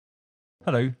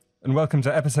Hello, and welcome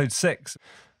to episode 6.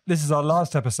 This is our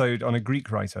last episode on a Greek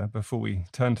writer before we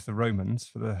turn to the Romans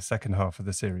for the second half of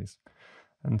the series.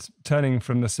 And turning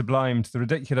from the sublime to the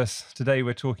ridiculous, today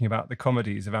we're talking about the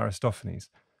comedies of Aristophanes,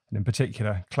 and in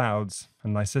particular, Clouds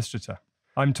and Lysistrata.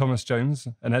 I'm Thomas Jones,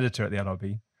 an editor at the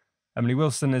LRB. Emily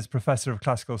Wilson is Professor of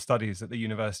Classical Studies at the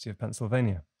University of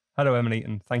Pennsylvania. Hello, Emily,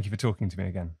 and thank you for talking to me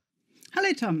again.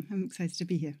 Hello, Tom. I'm excited to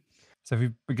be here. So if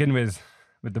we begin with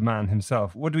the man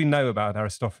himself, what do we know about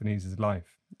Aristophanes'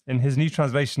 life? In his new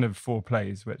translation of 4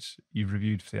 plays, which you've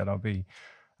reviewed for the LRB,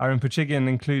 Aaron Puchigian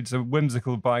includes a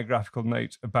whimsical biographical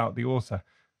note about the author,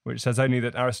 which says only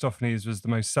that Aristophanes was the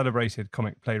most celebrated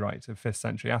comic playwright of 5th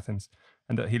century Athens,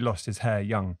 and that he lost his hair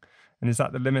young. And is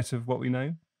that the limit of what we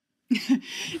know?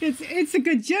 It's a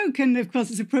good joke, and of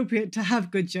course it's appropriate to have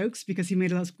good jokes because he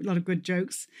made a lot of good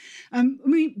jokes.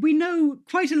 We know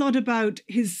quite a lot about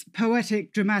his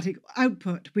poetic, dramatic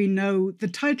output. We know the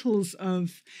titles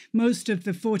of most of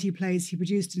the 40 plays he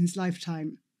produced in his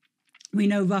lifetime. We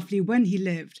know roughly when he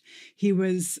lived. He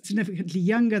was significantly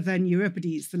younger than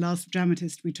Euripides, the last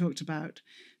dramatist we talked about.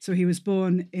 So he was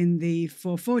born in the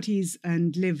 440s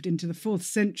and lived into the 4th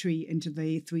century, into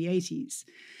the 380s.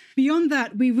 Beyond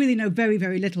that, we really know very,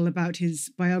 very little about his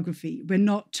biography. We're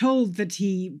not told that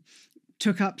he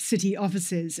took up city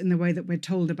offices in the way that we're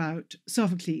told about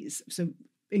Sophocles. So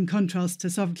in contrast to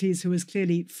Sophocles, who was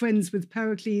clearly friends with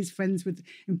Pericles, friends with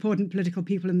important political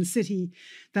people in the city,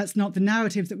 that's not the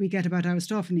narrative that we get about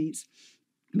Aristophanes.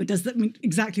 But does that mean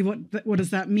exactly what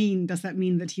does that mean? Does that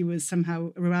mean that he was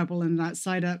somehow a rebel and an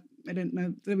outsider? I don't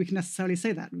know that we can necessarily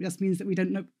say that. It just means that we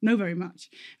don't know very much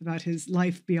about his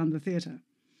life beyond the theatre.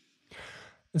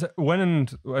 So when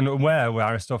and where were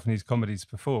Aristophanes' comedies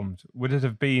performed? Would it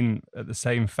have been at the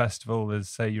same festival as,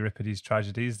 say, Euripides'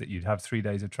 tragedies, that you'd have 3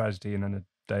 days of tragedy and then a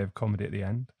day of comedy at the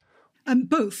end?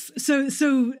 Both.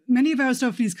 So many of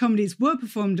Aristophanes' comedies were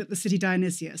performed at the City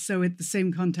Dionysia, so in the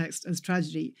same context as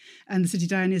tragedy. And the City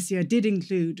Dionysia did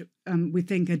include, we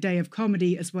think, a day of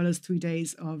comedy as well as 3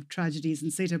 days of tragedies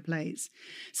and satyr plays.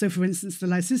 So, for instance, the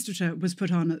Lysistrata was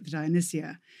put on at the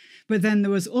Dionysia. But then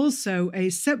there was also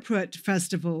a separate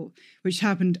festival which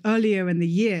happened earlier in the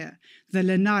year, the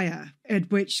Lenaea,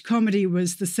 at which comedy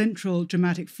was the central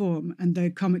dramatic form and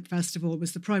the comic festival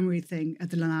was the primary thing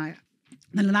at the Lenaea.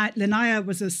 The Lenaea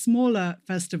was a smaller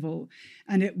festival,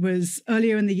 and it was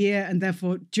earlier in the year and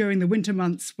therefore during the winter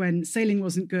months when sailing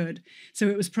wasn't good. So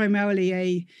it was primarily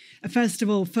a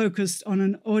festival focused on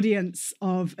an audience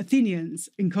of Athenians,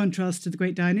 in contrast to the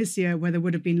Great Dionysia, where there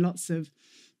would have been lots of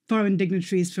foreign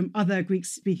dignitaries from other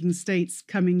Greek-speaking states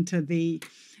coming to the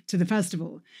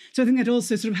festival. So I think that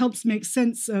also sort of helps make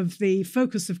sense of the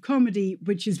focus of comedy,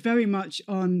 which is very much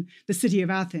on the city of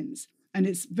Athens. And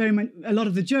it's very much, a lot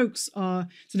of the jokes are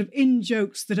sort of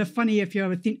in-jokes that are funny if you're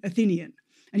Athenian.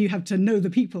 And you have to know the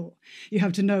people. You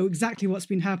have to know exactly what's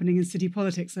been happening in city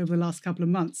politics over the last couple of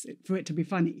months for it to be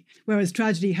funny. Whereas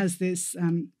tragedy has this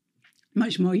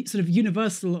much more sort of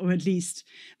universal, or at least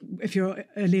if you're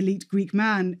an elite Greek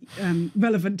man,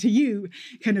 relevant to you,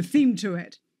 kind of theme to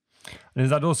it. And is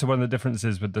that also one of the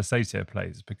differences with the satyr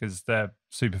plays? Because they're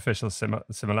superficial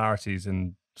similarities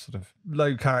in sort of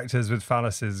low characters with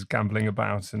phalluses gambling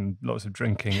about and lots of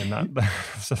drinking and that.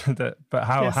 But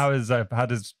how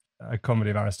does a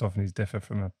comedy of Aristophanes differ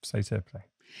from a satyr play?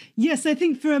 Yes, I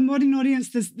think for a modern audience,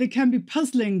 they can be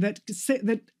puzzling that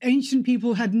ancient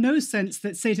people had no sense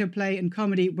that satyr play and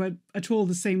comedy were at all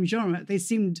the same genre. They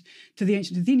seemed, to the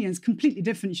ancient Athenians, completely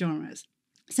different genres.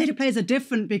 Satyr plays are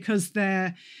different because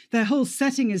their whole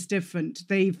setting is different.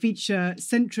 They feature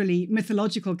centrally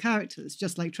mythological characters,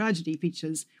 just like tragedy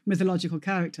features mythological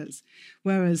characters,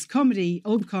 whereas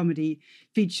old comedy,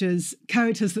 features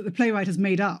characters that the playwright has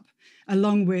made up,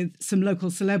 along with some local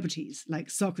celebrities like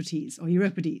Socrates or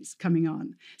Euripides coming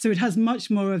on. So it has much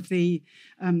more of the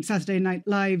Saturday Night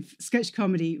Live sketch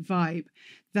comedy vibe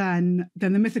than the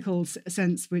mythical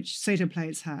sense which satyr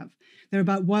plays have. They're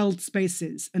about wild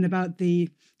spaces and about the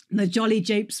jolly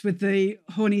japes with the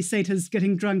horny satyrs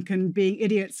getting drunk and being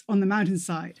idiots on the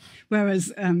mountainside,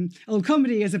 whereas old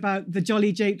comedy is about the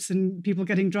jolly japes and people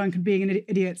getting drunk and being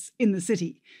idiots in the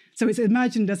city. So it's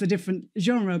imagined as a different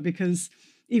genre because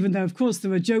even though, of course,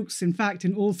 there are jokes, in fact,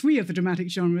 in all 3 of the dramatic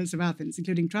genres of Athens,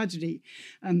 including tragedy,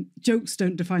 jokes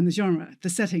don't define the genre. The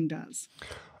setting does.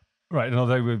 Right, and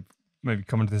although we'll maybe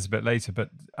come into this a bit later, but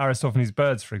Aristophanes'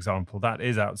 Birds, for example, that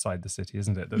is outside the city,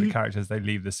 isn't it? That the characters, they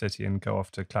leave the city and go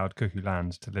off to Cloud Cuckoo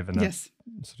Land to live in a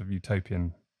sort of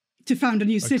utopian... To found a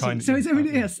new city.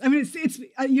 Yes. I mean, it's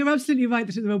you're absolutely right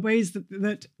that there are ways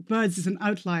that Birds is an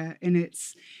outlier in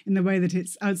the way that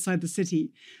it's outside the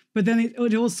city. But then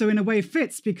it also, in a way,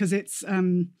 fits because it's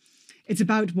it's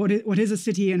about what is a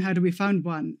city and how do we found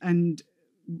one. And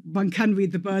one can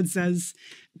read the birds as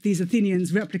these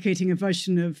Athenians replicating a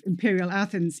version of imperial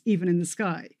Athens, even in the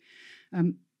sky.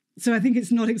 So I think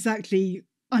it's not exactly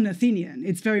un-Athenian.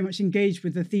 It's very much engaged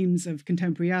with the themes of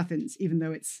contemporary Athens, even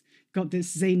though it's got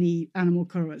this zany animal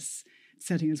chorus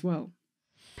setting as well.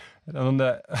 And on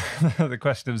the the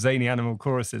question of zany animal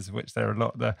choruses, of which there are a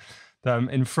lot,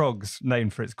 in Frogs,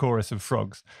 named for its chorus of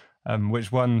frogs,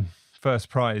 which won first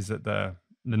prize at the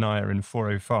Linnaea in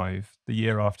 405, the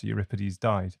year after Euripides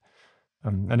died,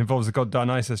 and involves the god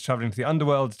Dionysus travelling to the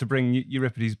underworld to bring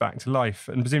Euripides back to life.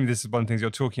 And presumably this is one of the things you're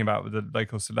talking about with the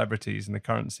local celebrities and the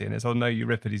currency. And it's, oh no,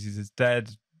 Euripides is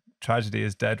dead, tragedy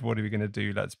is dead, what are we going to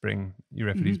do? Let's bring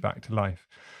Euripides back to life.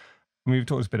 And we've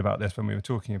talked a bit about this when we were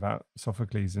talking about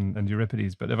Sophocles and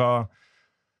Euripides, but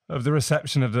of the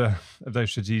reception of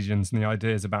those tragedians and the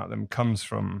ideas about them comes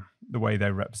from the way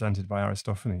they're represented by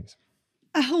Aristophanes.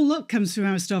 A whole lot comes from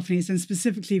Aristophanes, and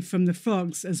specifically from the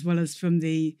Frogs, as well as from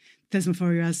the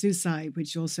Thesmophoria Zeusai,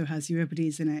 which also has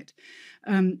Euripides in it.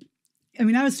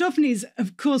 Aristophanes,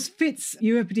 of course, fits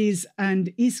Euripides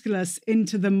and Aeschylus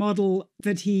into the model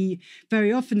that he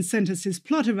very often centers his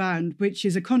plot around, which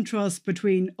is a contrast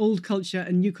between old culture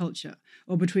and new culture,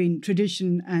 or between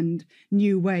tradition and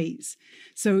new ways.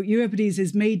 So Euripides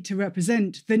is made to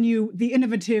represent the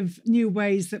innovative new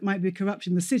ways that might be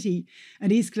corrupting the city,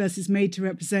 and Aeschylus is made to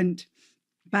represent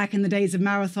back in the days of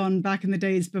Marathon, back in the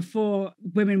days before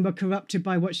women were corrupted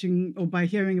by watching or by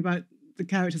hearing about the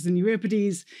characters in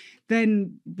Euripides.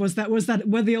 Then were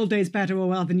the old days better,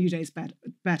 or are the new days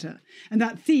better? And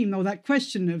that theme, or that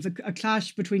question of a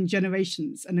clash between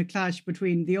generations and a clash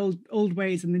between the old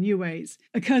ways and the new ways,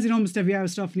 occurs in almost every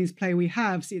Aristophanes play we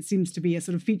have. So it seems to be a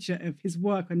sort of feature of his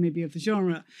work and maybe of the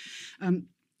genre.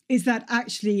 Is that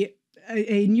actually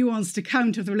a nuanced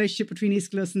account of the relationship between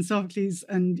Aeschylus and Sophocles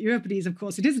and Euripides? Of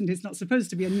course it isn't. It's not supposed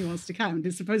to be a nuanced account.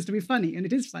 It's supposed to be funny, and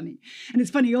it is funny. And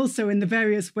it's funny also in the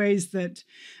various ways that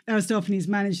Aristophanes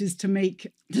manages to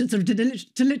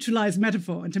literalize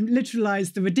metaphor and to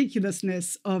literalize the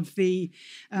ridiculousness of the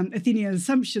Athenian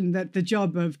assumption that the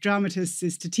job of dramatists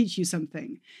is to teach you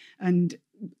something. And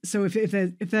so if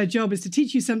their job is to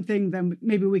teach you something, then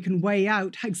maybe we can weigh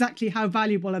out exactly how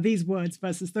valuable are these words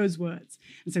versus those words.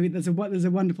 And so there's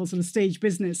a wonderful sort of stage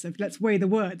business of let's weigh the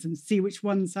words and see which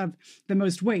ones have the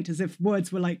most weight, as if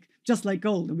words were just like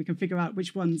gold, and we can figure out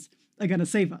which ones are going to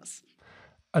save us.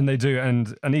 And they do,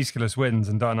 and Aeschylus wins,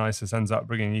 and Dionysus ends up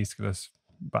bringing Aeschylus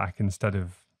back instead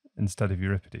of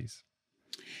Euripides.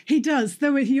 He does,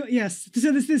 though. Yes.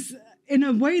 So there's this. In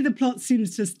a way, the plot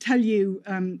seems to tell you,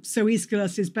 so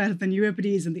Aeschylus is better than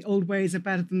Euripides and the old ways are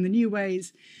better than the new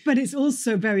ways. But it's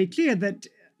also very clear that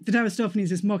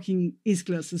Aristophanes is mocking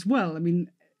Aeschylus as well. I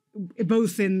mean,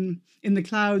 both in the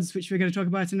Clouds, which we're going to talk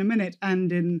about in a minute,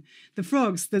 and in the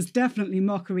Frogs, there's definitely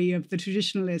mockery of the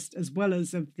traditionalist as well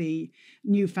as of the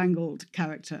newfangled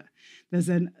character. There's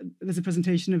a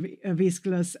presentation of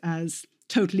Aeschylus as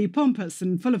totally pompous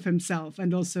and full of himself,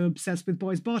 and also obsessed with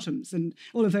boys' bottoms, and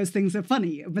all of those things are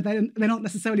funny, but they're not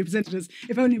necessarily presented as,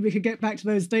 if only we could get back to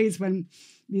those days when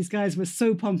these guys were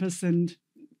so pompous and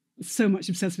so much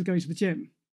obsessed with going to the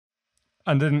gym.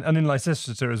 And in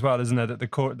Lysistrata as well, isn't it, that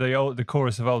the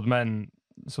chorus of old men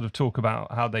sort of talk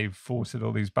about how they've fought at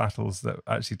all these battles that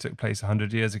actually took place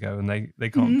 100 years ago, and they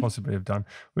can't possibly have done,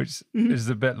 which is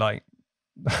a bit like,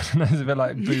 I don't know, it's a bit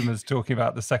like boomers talking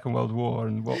about the Second World War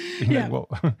and what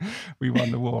we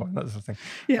won the war and that sort of thing.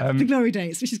 Yeah, the glory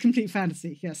days, which is complete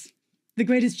fantasy, yes. The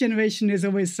greatest generation is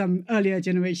always some earlier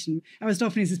generation.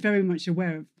 Aristophanes is very much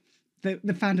aware of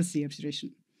the fantasy of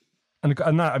tradition. And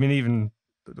that, I mean, even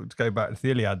to go back to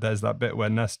the Iliad, there's that bit where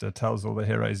Nestor tells all the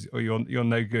heroes, "Oh, you're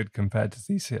no good compared to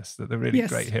Theseus." That the really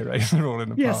great heroes are all in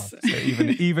the past. So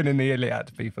even in the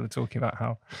Iliad, people are talking about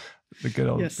how the good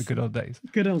old days.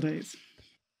 Good old days.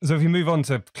 So if you move on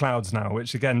to Clouds now,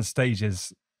 which again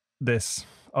stages this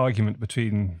argument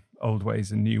between old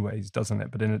ways and new ways, doesn't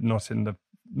it? But not in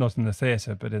the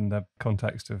theatre, but in the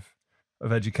context of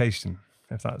education,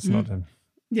 if that's not an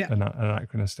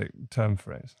anachronistic term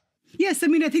for it. Yes, I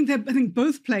mean, I think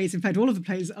both plays, in fact, all of the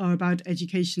plays are about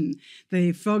education.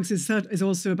 The Frogs is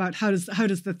also about how does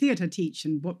the theatre teach,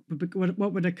 and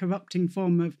what would a corrupting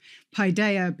form of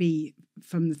paideia be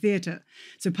from the theatre.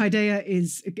 So paideia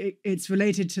it's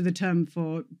related to the term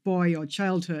for boy or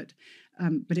childhood,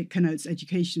 but it connotes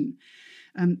education.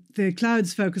 The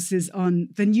Clouds focuses on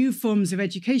the new forms of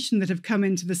education that have come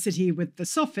into the city with the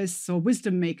sophists or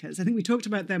wisdom makers. I think we talked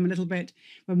about them a little bit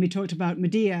when we talked about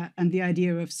Medea and the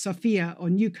idea of sophia, or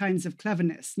new kinds of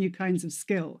cleverness, new kinds of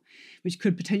skill, which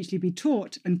could potentially be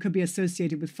taught and could be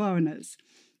associated with foreigners.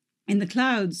 In the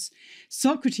Clouds,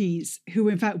 Socrates, who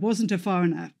in fact wasn't a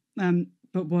foreigner,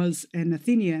 but was an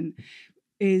Athenian,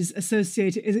 is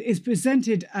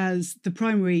presented as the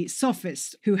primary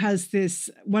sophist who has this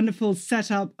wonderful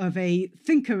setup of a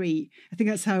thinkery. I think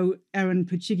that's how Aaron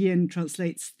Puchigian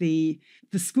translates the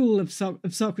school of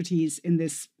Socrates in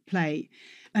this play.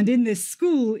 And in this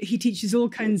school, he teaches all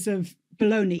kinds of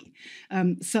baloney,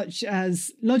 such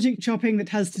as logic chopping that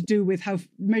has to do with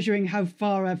measuring how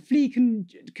far a flea can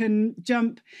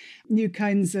jump, new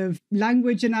kinds of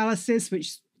language analysis,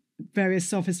 which various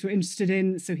sophists were interested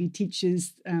in. So he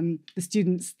teaches the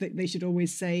students that they should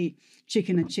always say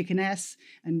chicken and chickeness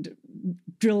and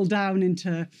drill down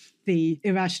into the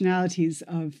irrationalities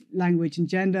of language and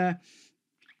gender.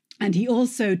 And he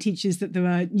also teaches that there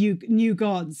are new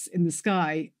gods in the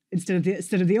sky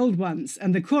instead of the old ones.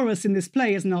 And the chorus in this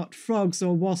play is not frogs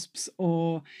or wasps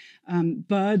or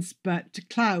birds, but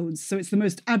clouds. So it's the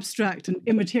most abstract and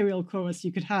immaterial chorus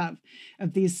you could have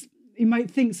of these, you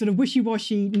might think, sort of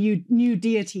wishy-washy new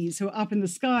deities who are up in the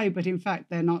sky, but in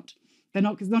fact they're not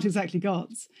exactly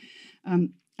gods.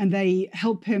 And they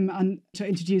help him to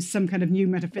introduce some kind of new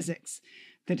metaphysics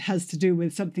that has to do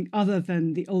with something other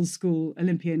than the old school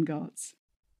Olympian gods.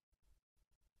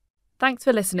 Thanks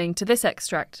for listening to this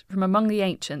extract from Among the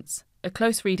Ancients, a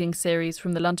close reading series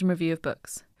from the London Review of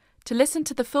Books. To listen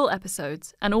to the full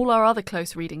episodes and all our other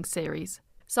close reading series,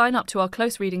 sign up to our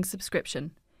close reading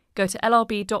subscription. Go to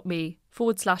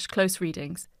lrb.me/close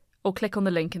readings or click on the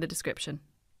link in the description.